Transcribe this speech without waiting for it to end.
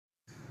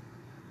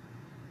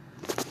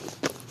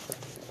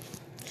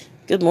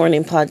Good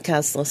morning,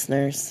 podcast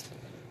listeners.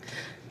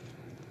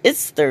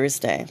 It's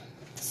Thursday,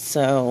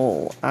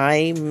 so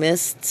I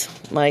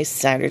missed my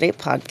Saturday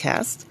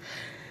podcast.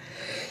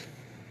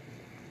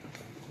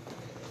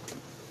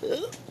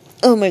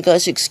 Oh my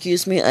gosh,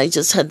 excuse me, I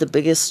just had the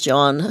biggest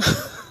yawn,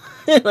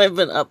 and I've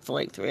been up for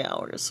like 3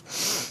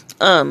 hours.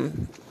 I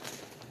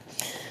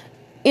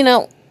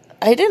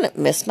didn't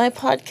miss my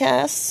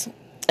podcast.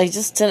 I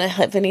just didn't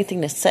have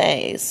anything to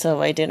say,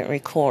 so I didn't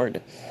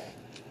record.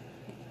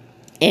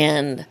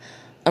 And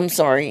I'm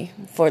sorry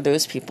for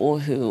those people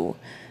who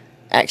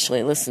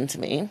actually listen to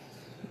me.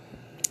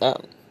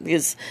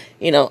 Because,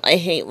 I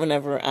hate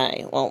whenever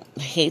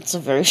hate's a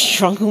very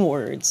strong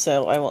word,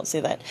 so I won't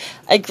say that.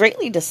 I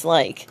greatly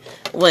dislike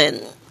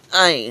when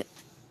I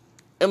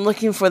am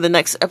looking for the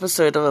next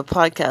episode of a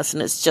podcast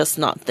and it's just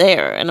not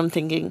there. And I'm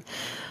thinking,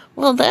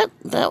 well, that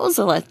was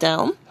a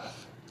letdown.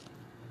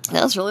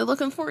 I was really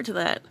looking forward to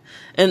that.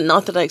 And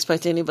not that I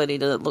expect anybody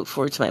to look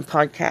forward to my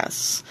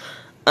podcasts.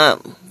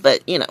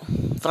 But,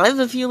 5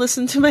 of you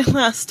listened to my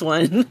last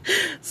one.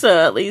 So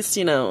at least,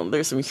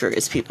 there's some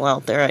curious people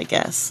out there, I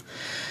guess.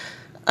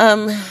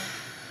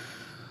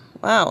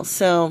 Wow.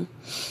 So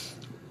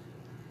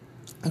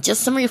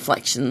just some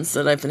reflections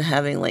that I've been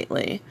having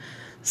lately.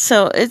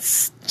 So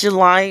it's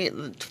July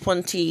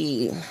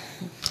 20,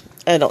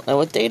 I don't know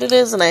what date it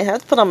is, and I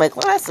have to put on my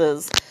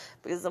glasses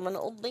because I'm an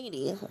old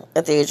lady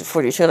at the age of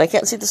 42 and I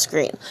can't see the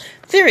screen.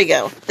 There we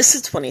go. This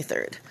is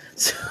 23rd.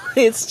 So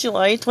it's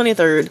July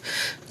 23rd,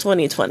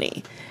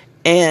 2020.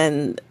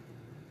 And,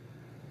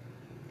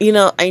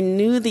 I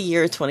knew the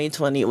year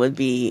 2020 would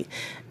be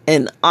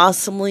an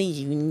awesomely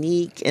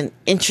unique and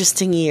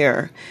interesting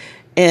year.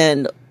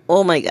 And,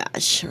 oh my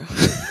gosh.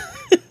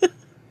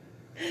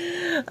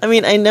 I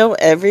mean, I know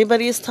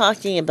everybody's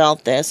talking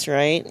about this,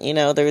 right?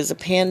 There's a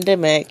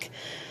pandemic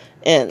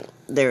and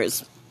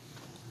there's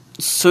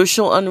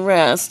social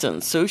unrest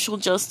and social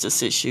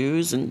justice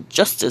issues and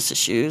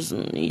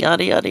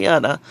yada, yada,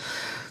 yada.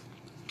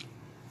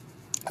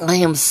 I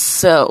am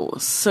so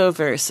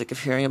very sick of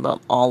hearing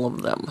about all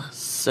of them.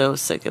 So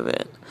sick of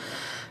it.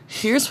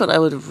 Here's what I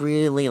would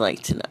really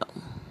like to know.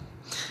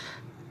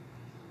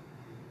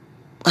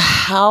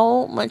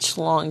 How much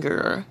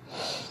longer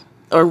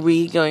are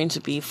we going to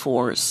be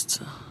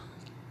forced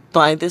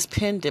by this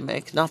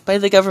pandemic, not by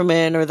the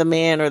government or the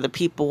man or the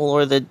people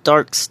or the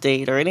dark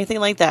state or anything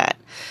like that?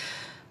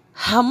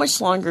 How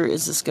much longer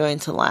is this going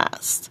to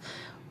last?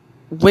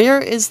 Where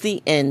is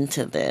the end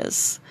to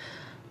this?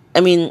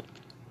 I mean,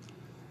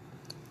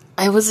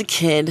 I was a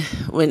kid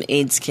when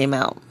AIDS came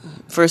out.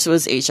 First it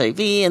was HIV,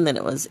 and then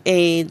it was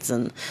AIDS,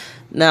 and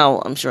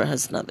now I'm sure it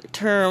has another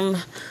term.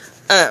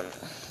 But,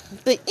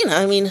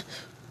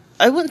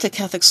 I went to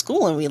Catholic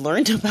school, and we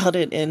learned about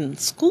it in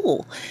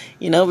school.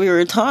 We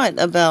were taught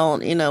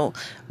about,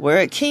 where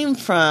it came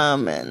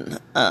from, and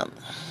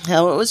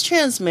how it was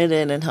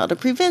transmitted, and how to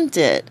prevent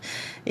it.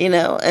 And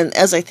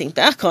as I think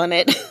back on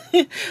it,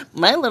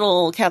 my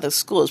little Catholic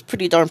school is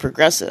pretty darn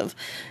progressive.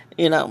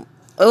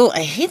 Oh,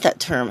 I hate that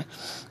term.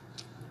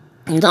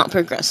 Not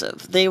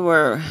progressive. They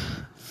were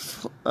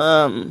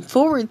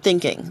forward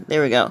thinking.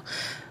 There we go.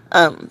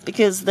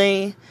 Because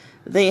they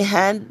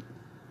had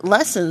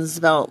lessons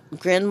about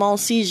grand mal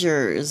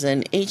seizures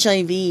and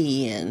HIV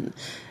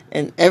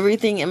and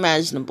everything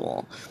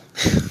imaginable.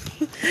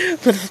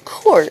 But of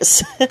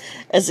course,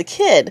 as a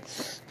kid,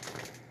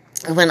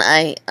 when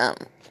I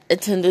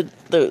attended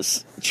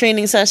those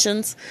training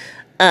sessions,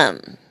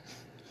 and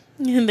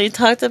they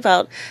talked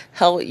about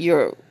how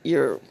your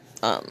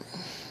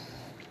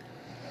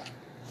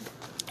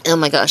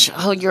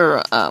how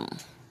your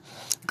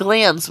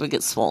glands would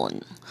get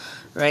swollen,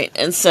 right?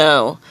 And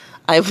so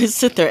I would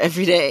sit there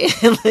every day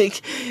and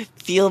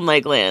feel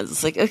my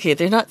glands. It's okay,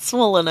 they're not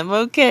swollen. I'm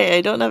okay.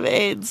 I don't have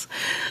AIDS.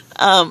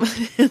 And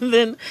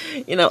then,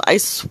 I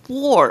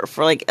swore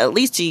for at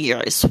least a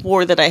year. I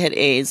swore that I had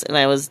AIDS and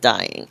I was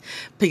dying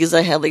because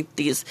I had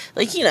these,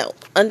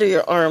 under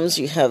your arms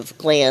you have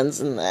glands,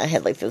 and I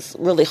had this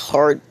really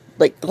hard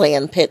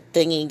gland pit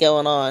thingy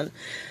going on.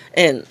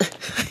 And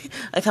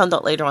I found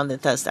out later on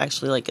that that's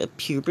actually a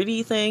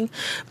puberty thing.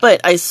 But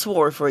I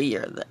swore for a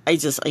year that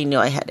I knew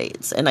I had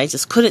AIDS. And I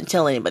just couldn't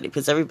tell anybody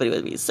because everybody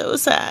would be so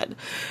sad.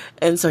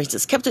 And so I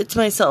just kept it to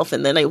myself.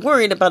 And then I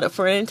worried about it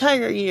for an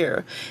entire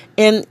year.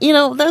 And,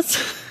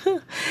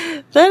 that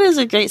is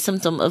a great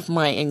symptom of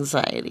my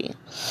anxiety.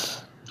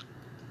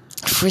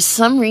 For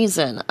some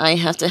reason, I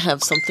have to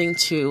have something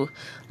to,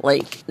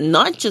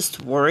 not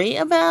just worry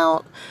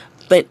about,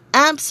 but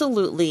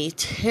absolutely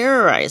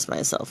terrorize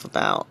myself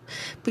about.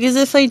 Because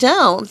if I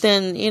don't,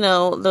 then,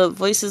 the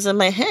voices in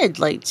my head,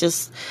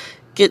 just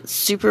get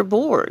super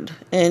bored.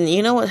 And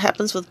you know what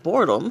happens with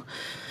boredom?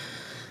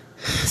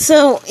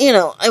 So,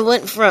 I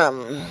went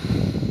from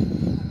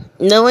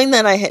knowing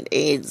that I had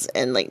AIDS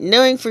and,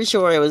 knowing for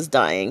sure I was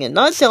dying and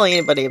not telling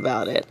anybody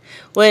about it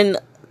when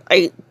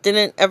I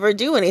didn't ever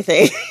do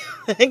anything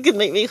that could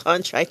make me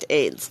contract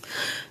AIDS.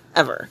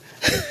 Ever.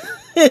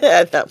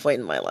 At that point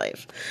in my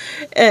life.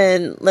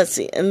 And let's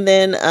see. And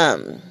then,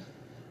 I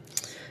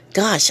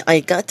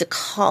got to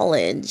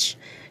college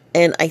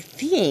And I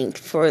think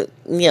for,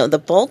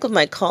 the bulk of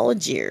my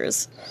college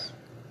years,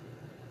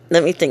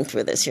 let me think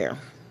through this here.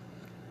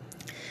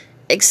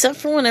 Except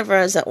for whenever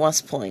I was at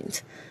West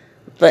Point.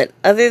 But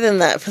other than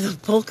that, for the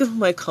bulk of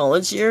my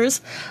college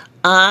years,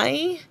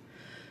 I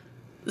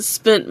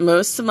spent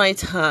most of my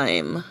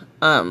time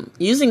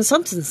using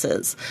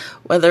substances,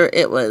 whether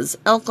it was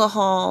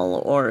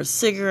alcohol or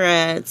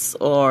cigarettes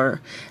and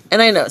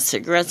I know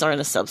cigarettes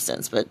aren't a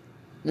substance, but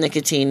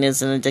nicotine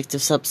is an addictive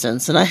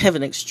substance, and I have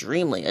an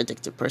extremely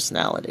addictive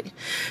personality.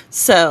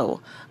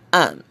 So,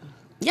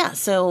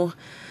 so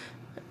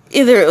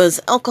either it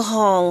was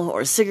alcohol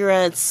or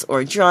cigarettes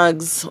or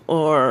drugs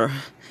or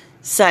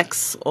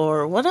sex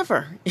or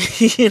whatever,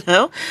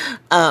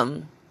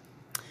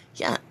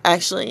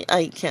 actually,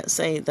 I can't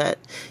say that.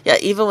 Yeah,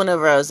 even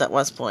whenever I was at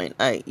West Point,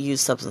 I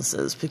used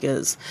substances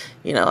because,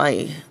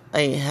 I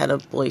had a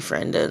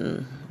boyfriend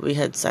and we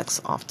had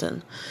sex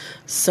often.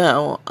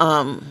 So,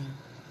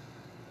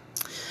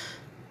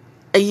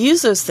 I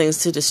use those things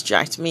to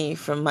distract me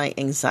from my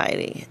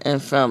anxiety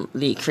and from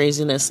the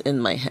craziness in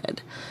my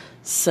head.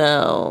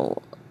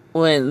 So,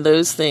 when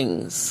those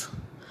things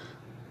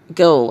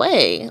go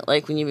away,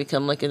 like when you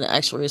become like an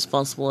actual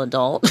responsible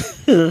adult,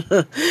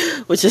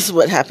 which is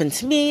what happened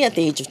to me at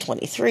the age of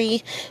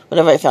 23,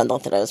 whenever I found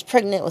out that I was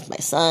pregnant with my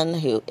son,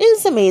 who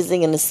is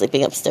amazing and is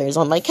sleeping upstairs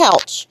on my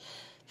couch,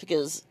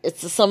 because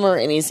it's the summer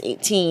and he's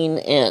 18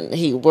 and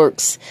he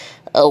works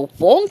a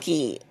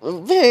wonky,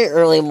 very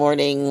early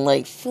morning,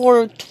 like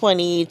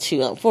 4:20 to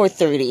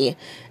 4:30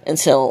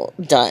 until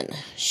done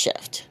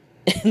shift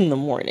in the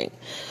morning,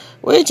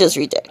 which is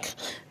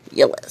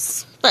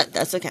ridiculous, but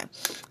that's okay.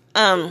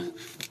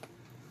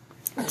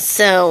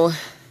 So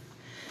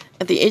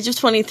at the age of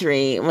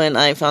 23, when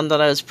I found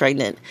out I was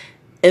pregnant,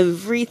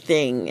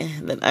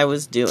 everything that I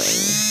was doing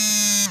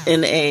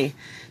in a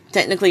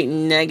technically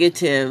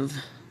negative,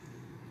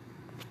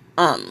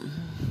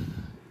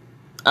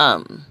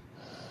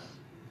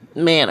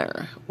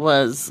 manner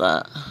was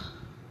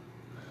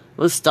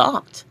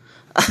stopped.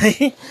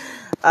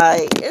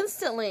 I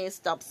instantly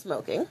stopped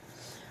smoking.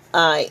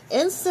 I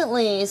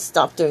instantly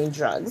stopped doing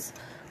drugs.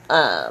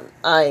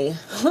 I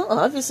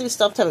obviously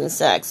stopped having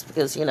sex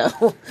because,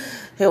 who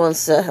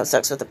wants to have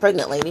sex with a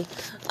pregnant lady?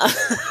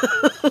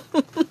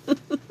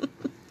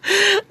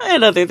 I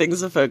had other things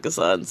to focus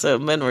on, so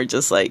men were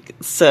just I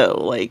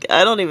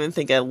don't even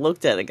think I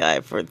looked at a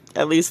guy for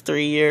at least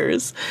 3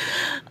 years.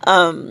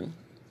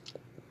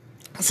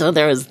 So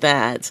there was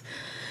that.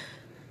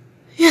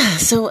 Yeah,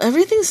 so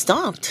everything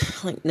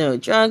stopped. Like, no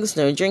drugs,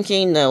 no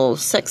drinking, no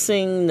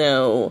sexing,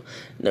 no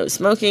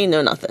smoking,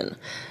 no nothing.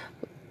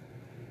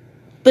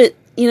 But,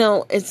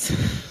 it's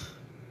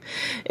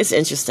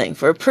interesting.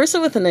 For a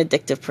person with an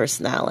addictive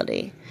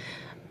personality,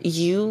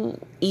 you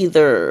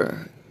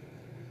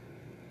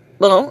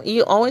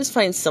always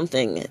find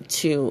something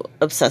to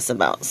obsess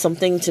about,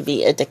 something to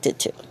be addicted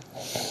to.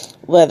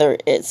 Whether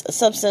it's a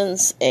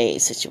substance, a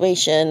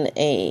situation,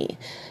 a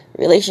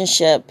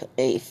relationship,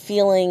 a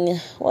feeling,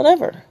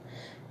 whatever,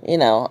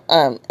 and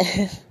I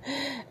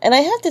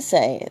have to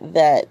say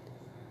that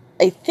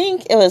I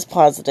think it was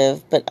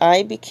positive, but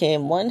I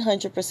became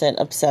 100%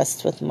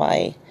 obsessed with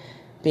my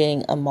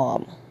being a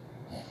mom.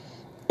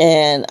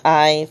 And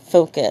I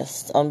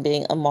focused on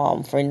being a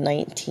mom for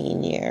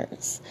 19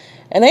 years.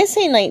 And I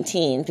say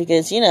 19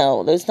 because,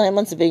 those 9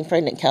 months of being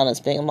pregnant count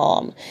as being a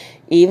mom.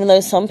 Even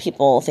though some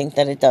people think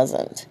that it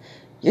doesn't.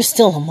 You're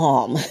still a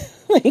mom.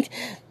 Like,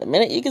 the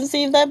minute you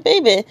conceive that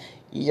baby,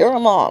 you're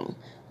a mom.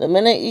 The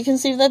minute you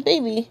conceive that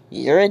baby,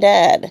 you're a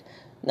dad.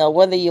 Now,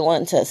 whether you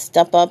want to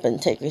step up and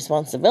take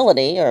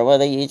responsibility, or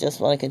whether you just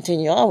want to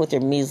continue on with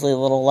your measly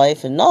little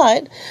life and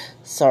not,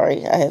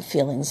 sorry, I have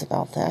feelings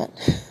about that.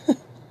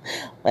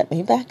 Let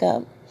me back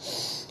up.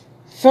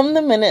 From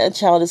the minute a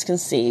child is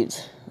conceived,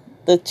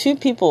 the two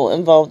people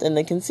involved in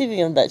the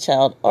conceiving of that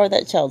child are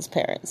that child's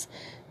parents.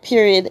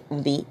 Period.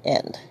 The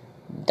end.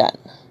 Done.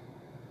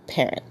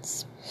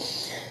 Parents.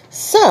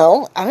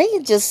 So, I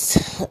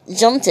just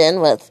jumped in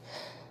with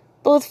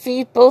both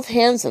feet, both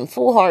hands, and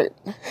full heart,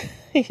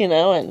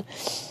 and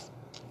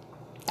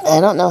I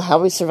don't know how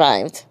we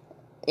survived,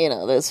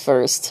 those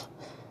first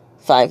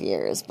 5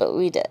 years, but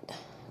we did,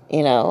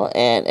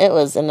 and it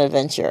was an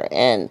adventure,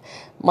 and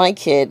my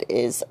kid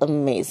is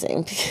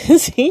amazing,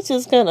 because he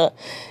just kind of,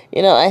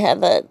 I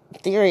had that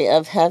theory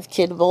of have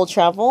kid will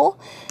travel,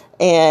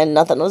 and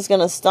nothing was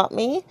going to stop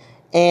me,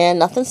 and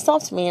nothing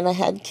stopped me, and I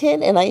had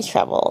kid, and I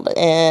traveled,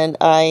 and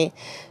I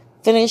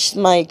finished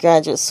my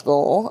graduate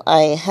school.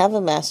 I have a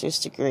master's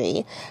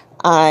degree.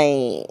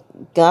 I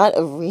got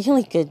a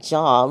really good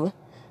job.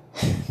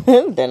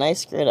 Then I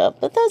screwed up,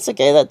 but that's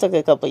okay. That took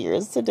a couple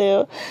years to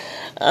do.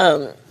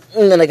 And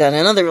then I got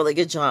another really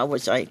good job,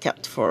 which I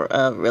kept for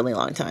a really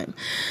long time.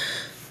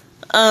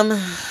 And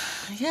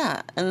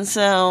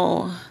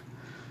so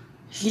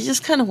he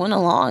just kind of went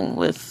along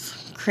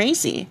with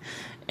crazy.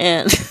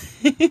 And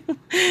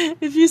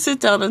if you sit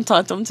down and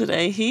talk to him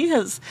today, he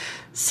has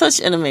such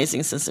an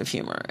amazing sense of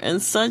humor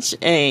and such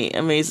an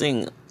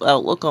amazing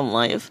outlook on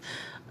life.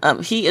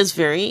 He is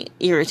very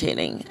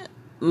irritating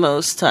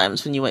most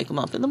times when you wake him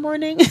up in the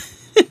morning.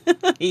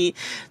 He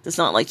does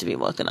not like to be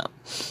woken up.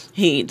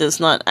 He does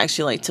not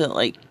actually like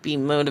to be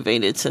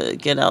motivated to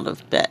get out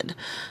of bed,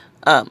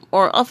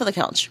 or off of the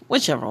couch,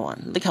 whichever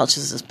one. The couch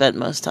is his bed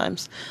most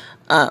times.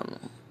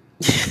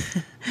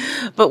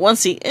 But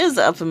once he is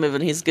up and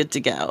moving, he's good to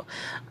go.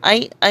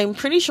 I'm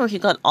pretty sure he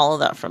got all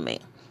of that from me.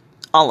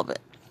 All of it.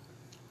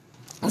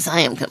 Because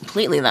I am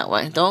completely that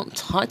way. Don't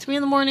talk to me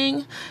in the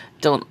morning.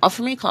 Don't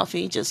offer me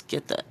coffee. Just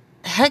get the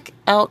heck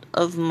out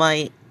of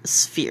my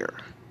sphere.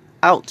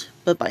 Out.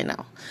 Bye-bye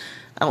now.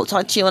 I will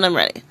talk to you when I'm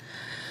ready.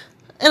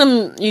 And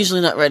I'm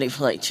usually not ready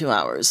for 2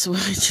 hours.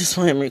 Which is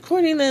why I'm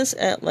recording this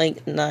at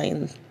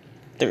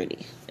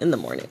 9:30 in the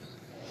morning.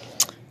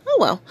 Oh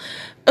well.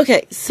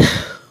 Okay, so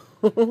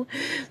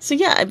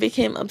yeah, I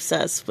became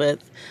obsessed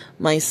with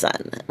my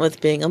son, with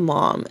being a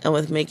mom, and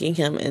with making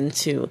him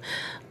into,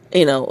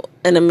 an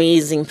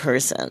amazing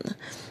person.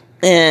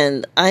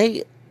 And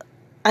I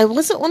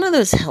wasn't one of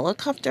those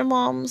helicopter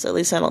moms. At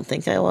least I don't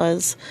think I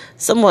was.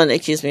 Someone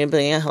accused me of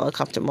being a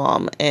helicopter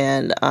mom,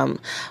 and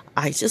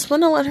I just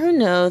want to let her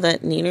know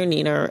that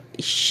neener,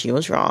 she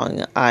was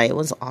wrong. I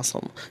was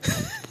awesome.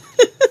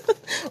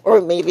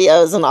 Or maybe I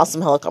was an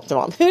awesome helicopter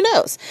mom. Who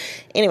knows?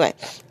 Anyway,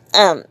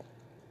 yeah,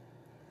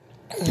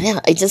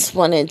 I just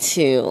wanted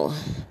to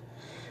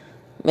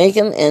make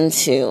him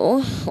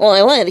into... Well,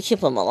 I wanted to keep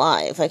him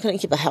alive. I couldn't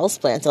keep a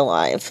houseplant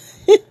alive.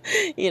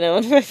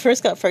 When I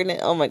first got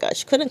pregnant, oh my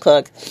gosh, couldn't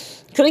cook,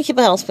 couldn't keep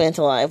a houseplant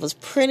alive, was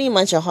pretty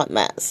much a hot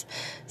mess.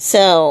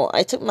 So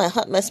I took my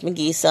hot mess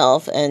McGee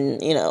self,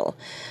 and,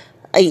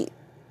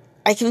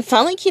 I can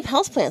finally keep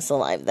houseplants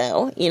alive,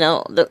 though.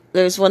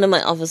 There's one in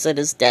my office that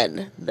is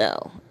dead,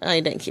 though.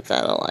 I didn't keep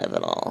that alive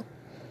at all.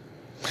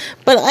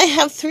 But I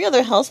have 3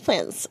 other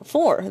houseplants,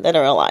 4 that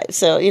are alive.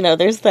 So,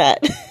 there's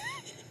that.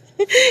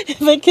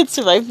 My kids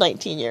survived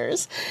 19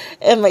 years.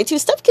 And my 2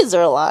 stepkids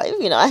are alive.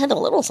 I had a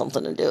little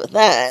something to do with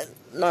that.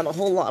 Not a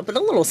whole lot, but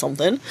a little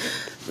something.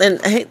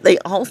 And hey, they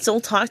all still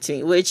talk to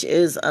me, which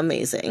is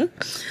amazing.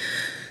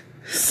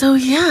 So,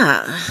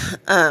 yeah.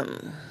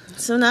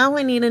 So now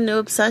I need a new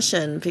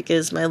obsession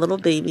because my little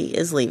baby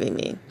is leaving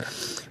me.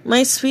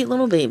 My sweet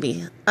little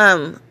baby.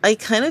 I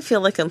kind of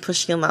feel like I'm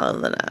pushing him out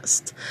of the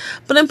nest.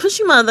 But I'm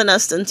pushing him out of the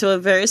nest into a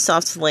very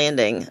soft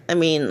landing. I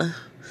mean,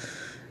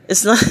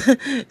 it's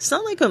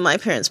not like when my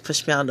parents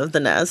pushed me out of the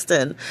nest.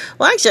 And,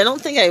 well, actually, I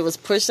don't think I was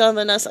pushed out of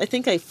the nest. I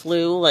think I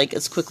flew,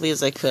 as quickly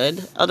as I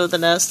could out of the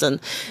nest and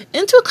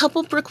into a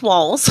couple brick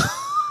walls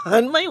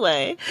on my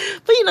way.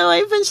 But,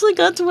 I eventually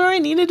got to where I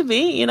needed to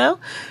be,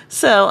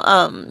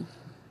 So,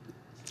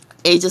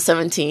 age of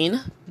 17,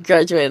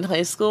 graduated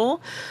high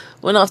school,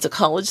 went off to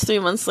college 3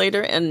 months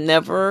later, and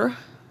never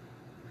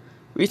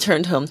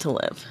returned home to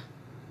live.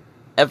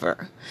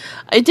 Ever.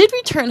 I did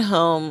return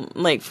home,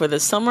 for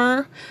the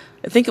summer.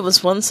 I think it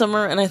was one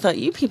summer, and I thought,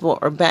 you people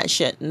are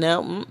batshit.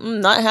 No,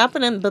 not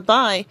happening.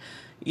 Bye-bye.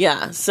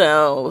 Yeah,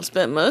 so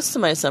spent most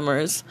of my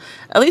summers,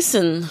 at least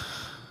in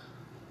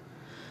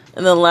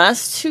the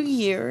last 2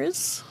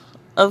 years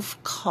of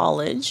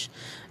college,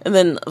 and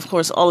then, of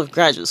course, all of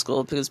graduate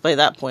school, because by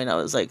that point I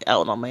was,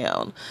 out on my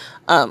own.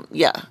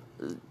 Yeah,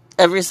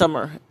 every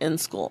summer in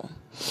school.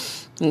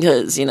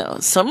 Because,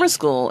 summer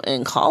school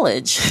in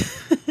college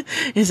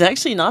is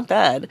actually not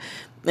bad.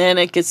 And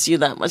it gets you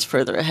that much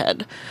further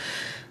ahead.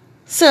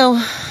 So,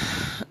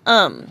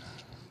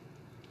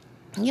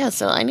 yeah,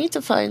 so I need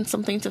to find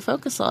something to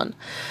focus on.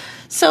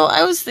 So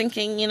I was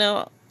thinking,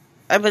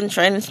 I've been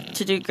trying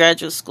to do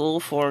graduate school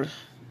for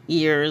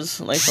years,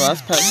 the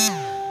last past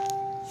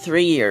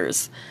 3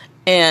 years.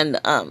 And,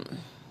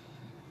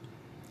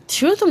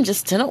 2 of them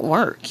just didn't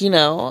work,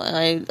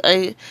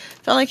 I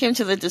felt I came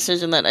to the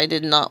decision that I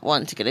did not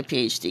want to get a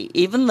PhD,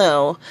 even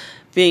though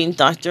being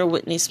Dr.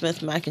 Whitney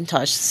Smith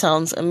McIntosh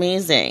sounds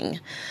amazing.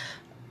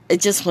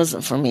 It just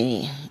wasn't for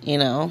me,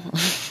 No.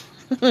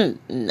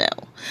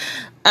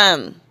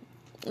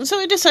 So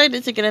I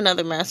decided to get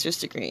another master's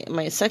degree.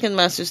 My second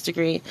master's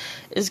degree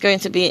is going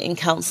to be in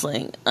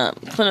counseling,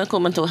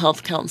 clinical mental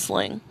health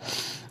counseling.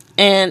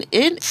 And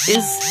it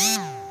is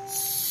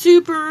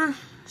super,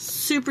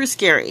 super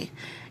scary.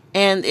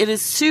 And it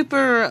is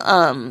super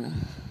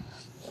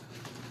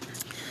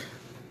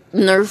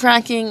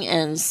nerve-wracking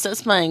and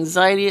sets my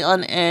anxiety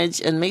on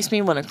edge and makes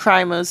me want to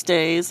cry most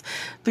days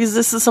because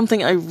this is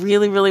something I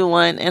really, really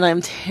want, and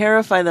I'm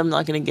terrified that I'm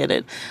not going to get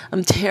it.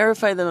 I'm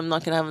terrified that I'm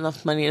not going to have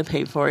enough money to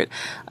pay for it.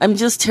 I'm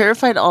just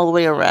terrified all the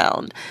way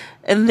around.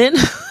 And then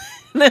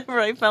whenever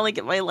I finally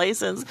get my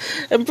license,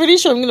 I'm pretty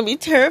sure I'm going to be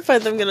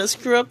terrified that I'm going to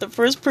screw up the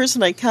first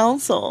person I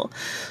counsel.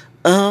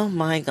 Oh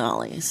my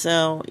golly.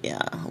 So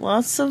yeah,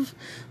 lots of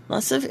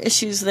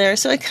issues there.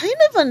 So I kind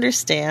of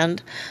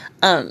understand,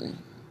 not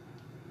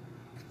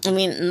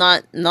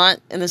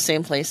in the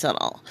same place at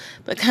all,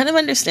 but kind of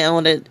understand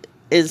what it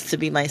is to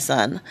be my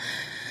son,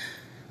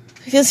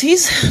 because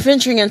he's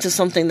venturing into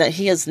something that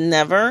he has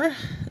never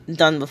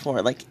done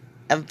before,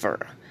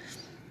 ever,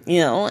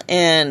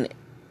 and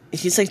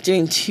he's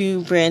doing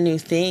 2 brand new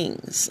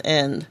things,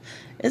 and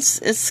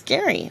it's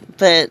scary,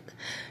 but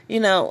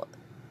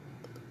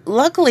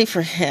luckily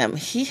for him,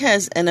 he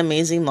has an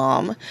amazing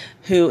mom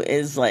who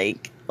is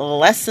like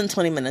less than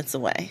 20 minutes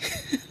away.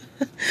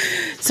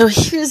 So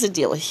here's the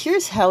deal.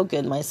 Here's how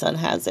good my son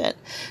has it.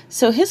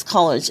 So his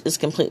college is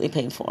completely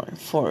paid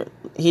for.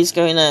 He's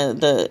going to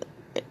the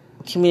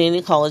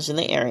community college in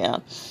the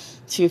area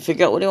to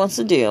figure out what he wants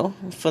to do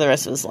for the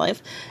rest of his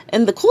life.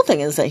 And the cool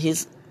thing is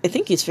that I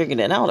think he's figured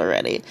it out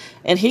already.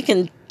 And he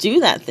can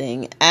do that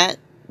thing at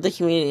the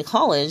community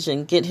college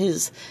and get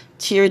his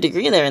 2-year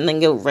degree there and then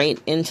go right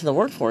into the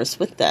workforce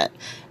with that.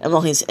 And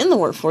while he's in the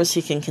workforce,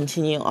 he can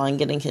continue on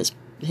getting his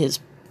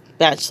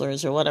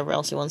bachelor's or whatever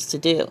else he wants to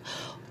do.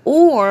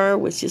 Or,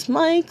 which is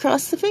my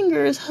cross the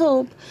fingers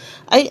hope,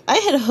 I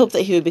had a hope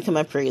that he would become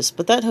a priest,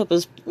 but that hope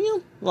is,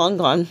 long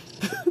gone,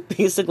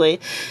 basically.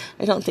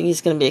 I don't think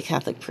he's going to be a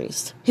Catholic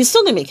priest. He's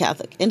still going to be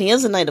Catholic, and he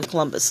is a Knight of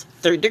Columbus,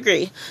 3rd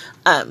degree,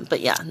 but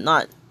yeah,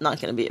 not going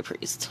to be a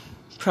priest.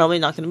 Probably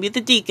not going to be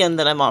the deacon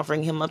that I'm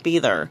offering him up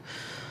either.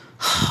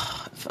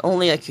 If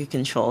only I could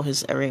control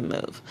his every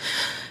move.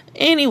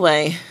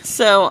 Anyway,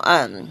 so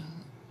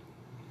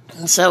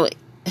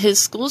his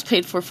school's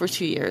paid for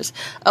 2 years.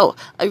 Oh,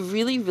 I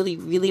really, really,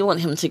 really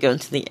want him to go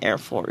into the Air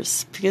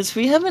Force, because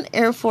we have an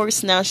Air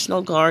Force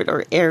National Guard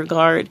or Air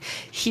Guard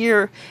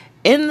here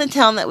in the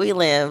town that we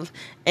live,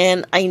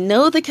 and I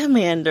know the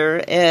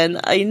commander,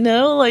 and I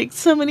know like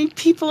so many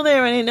people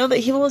there, and I know that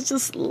he will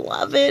just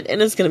love it,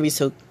 and it's going to be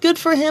so good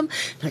for him,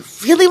 and I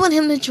really want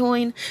him to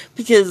join,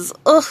 because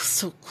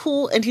so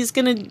cool. And he's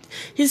going into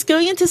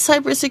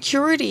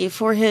cybersecurity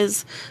for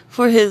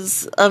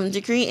his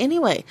degree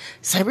anyway.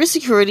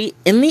 Cybersecurity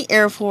in the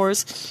Air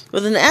Force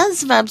with an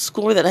ASVAB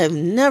score that I've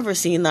never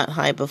seen that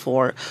high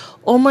before.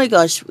 Oh my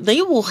gosh,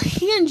 they will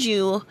hand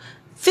you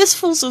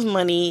fistfuls of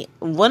money,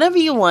 whatever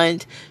you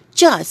want,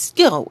 just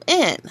go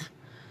in.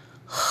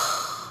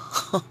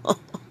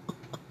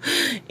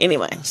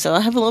 Anyway, so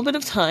I have a little bit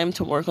of time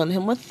to work on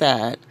him with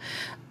that.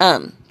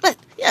 But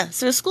yeah,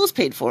 so his school's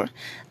paid for.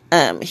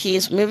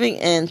 He's moving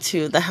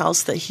into the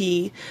house that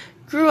he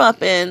grew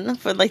up in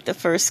for like the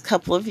first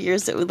couple of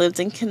years that we lived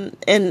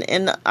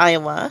in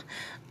Iowa.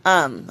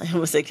 I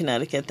almost say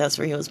Connecticut, that's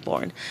where he was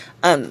born.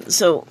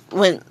 So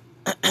when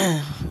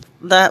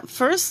that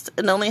first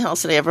and only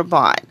house that I ever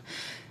bought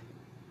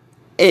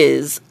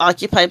is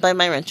occupied by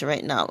my renter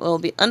right now. It will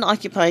be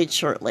unoccupied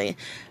shortly.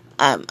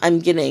 I'm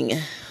getting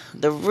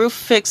the roof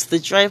fixed, the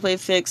driveway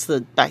fixed,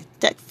 the back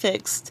deck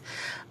fixed.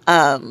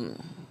 We're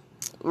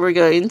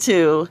going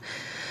to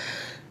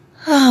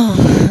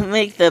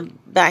make the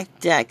back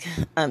deck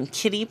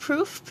kitty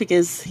proof,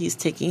 because he's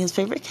taking his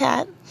favorite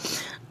cat.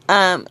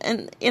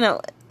 And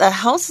the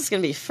house is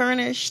going to be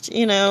furnished.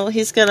 He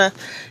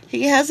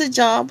has a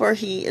job where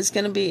he is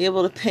going to be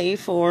able to pay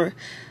for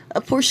a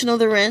portion of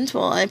the rent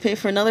while I pay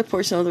for another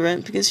portion of the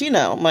rent, because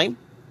my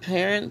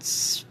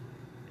parents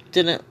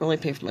didn't really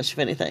pay for much of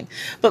anything,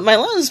 but my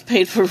loans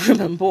paid for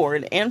room and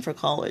board and for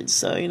college,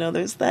 so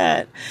there's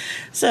that.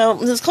 So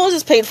this college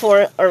is paid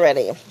for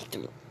already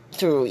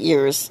through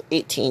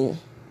 18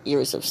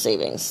 years of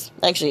savings,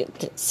 actually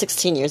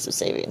 16 years of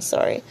savings,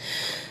 sorry.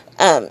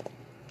 And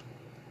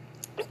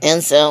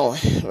so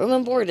room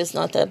and board is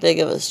not that big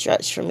of a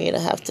stretch for me to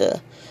have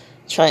to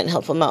try and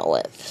help him out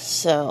with.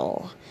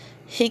 So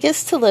he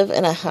gets to live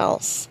in a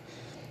house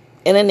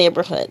in a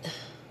neighborhood.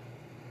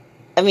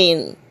 I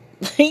mean,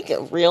 like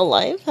real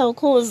life. How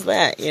cool is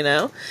that,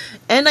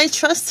 And I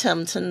trust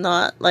him to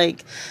not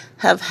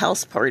have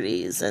house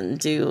parties and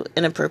do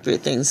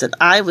inappropriate things that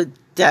I would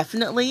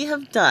definitely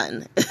have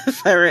done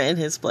if I were in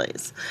his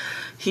place.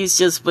 He's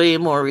just way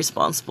more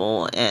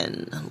responsible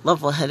and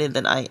level-headed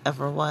than I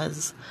ever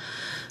was.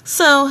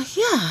 So,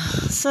 yeah.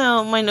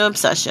 So, my new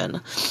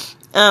obsession.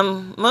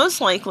 Most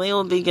likely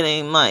will be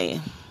getting my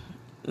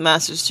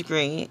master's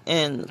degree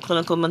in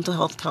clinical mental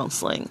health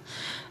counseling.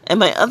 And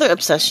my other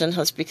obsession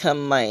has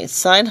become my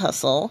side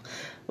hustle,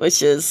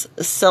 which is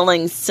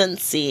selling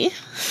Scentsy.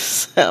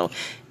 So,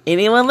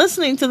 anyone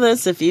listening to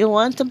this, if you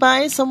want to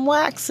buy some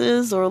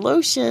waxes or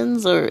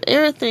lotions or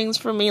air things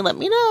from me, let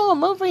me know.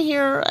 I'm over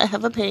here. I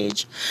have a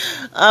page.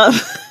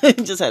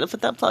 Just had to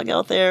put that plug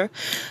out there.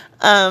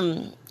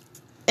 And,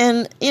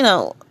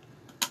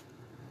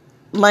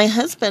 my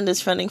husband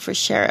is running for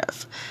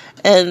sheriff,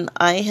 and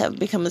I have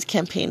become his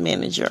campaign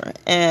manager,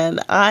 and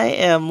I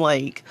am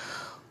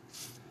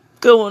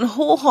going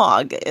whole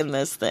hog in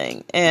this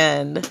thing.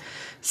 And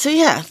so,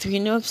 yeah, 3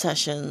 new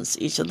obsessions,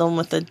 each of them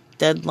with a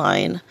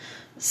deadline.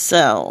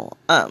 So,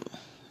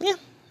 yeah.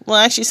 Well,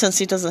 actually, since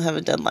he doesn't have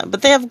a deadline,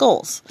 but they have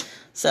goals.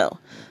 So,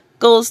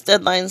 goals,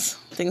 deadlines,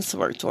 things to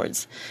work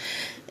towards.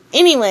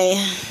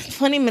 Anyway,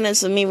 20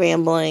 minutes of me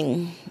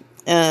rambling.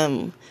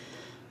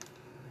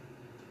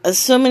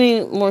 So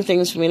many more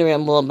things for me to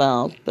ramble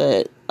about,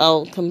 but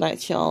I'll come back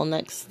to y'all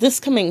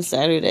this coming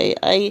Saturday.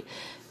 I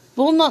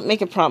will not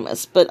make a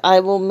promise, but I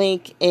will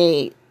make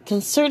a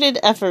concerted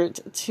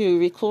effort to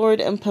record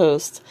and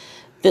post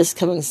this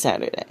coming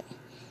Saturday.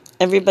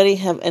 Everybody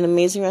have an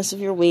amazing rest of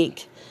your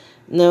week.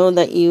 Know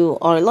that you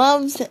are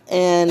loved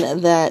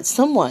and that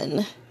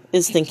someone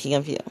is thinking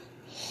of you.